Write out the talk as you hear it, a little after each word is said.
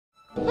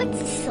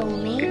What's a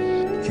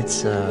soulmate?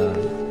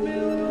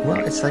 Well,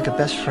 it's like a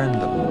best friend,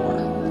 but more.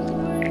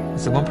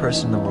 It's the one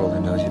person in the world who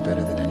knows you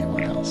better than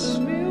anyone else.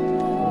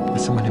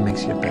 It's someone who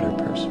makes you a better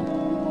person.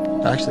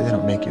 Actually, they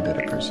don't make you a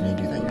better person, you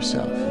do that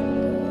yourself,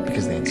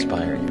 because they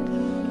inspire you.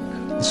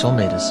 The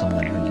soulmate is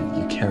someone who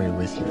you carry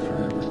with you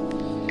forever.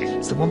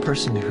 It's the one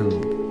person who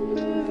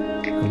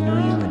knew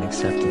you and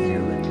accepted you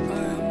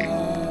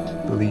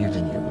and believed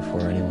in you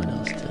before anyone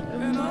else did,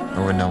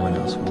 or when no one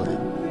else would.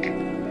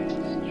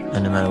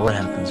 And no matter what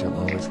happens, you'll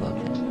always love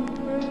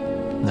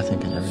them. Nothing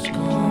can ever change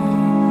that.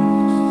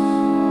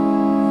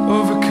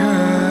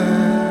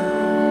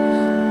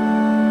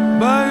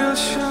 By your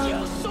shot.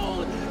 Your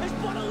soul is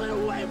but a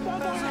little way from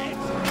the head.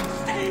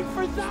 Stay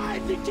for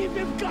thine to keep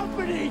him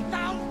company.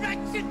 Thou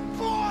wretched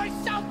boy,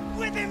 shalt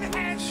with him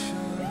hence.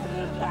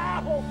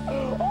 Now,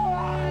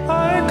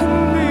 I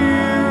can be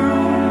you,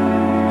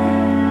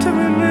 to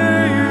be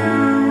near you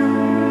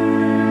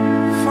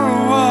for a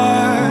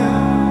while.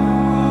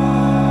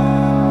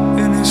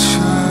 In his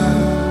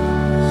shadow,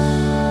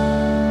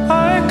 I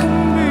can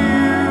be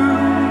you,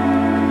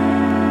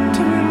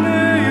 to be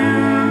near you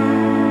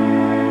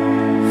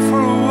for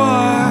a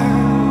while.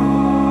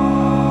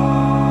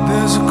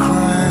 There's a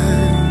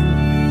crane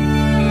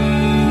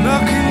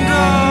knocking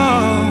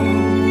down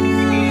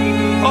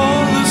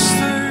all the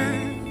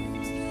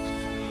things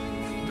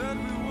that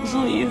we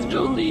Please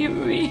don't leave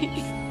me.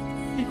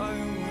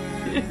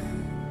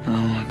 I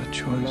don't have a I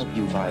choice. love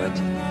you, Violet,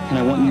 and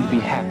I want you to be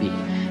happy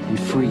and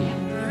free.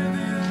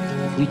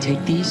 If we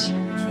take these,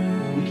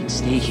 we can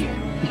stay here.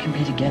 We can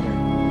be together.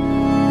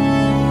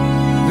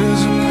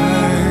 There's a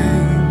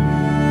pain,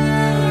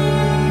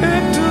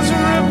 it does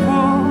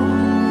ripple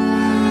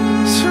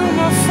through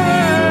my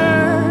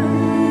frame,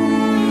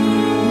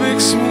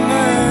 makes me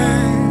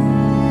lame.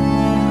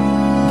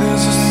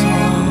 There's a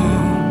song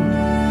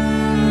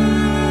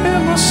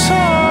in my soul.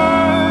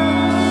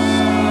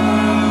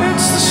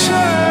 It's the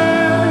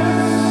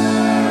shame,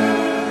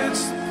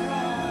 it's the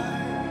price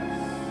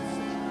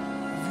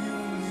of you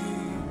and me.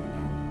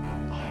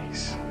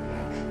 Eyes,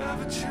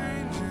 Ever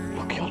changing.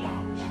 look your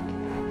love.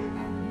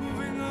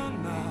 Moving on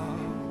now,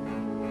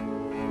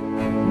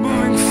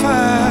 moving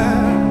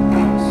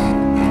fast,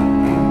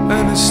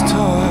 and his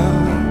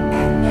touch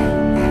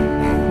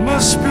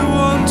must be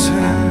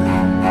wanted,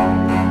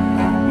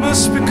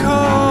 must be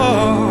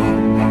called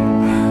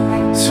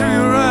through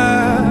your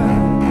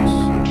eyes.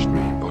 Just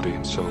me, body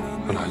and soul,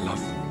 and I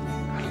love you.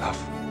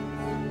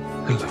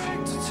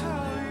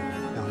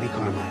 Melanie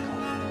Carmichael,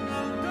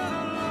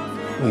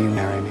 will you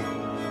marry me?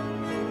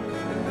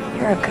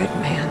 You're a good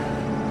man.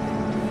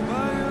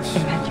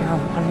 And you're a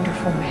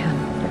wonderful man.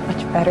 You're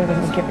much better than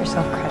you give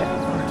yourself credit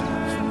for.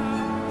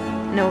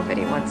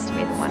 Nobody wants to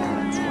be the one who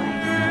runs away.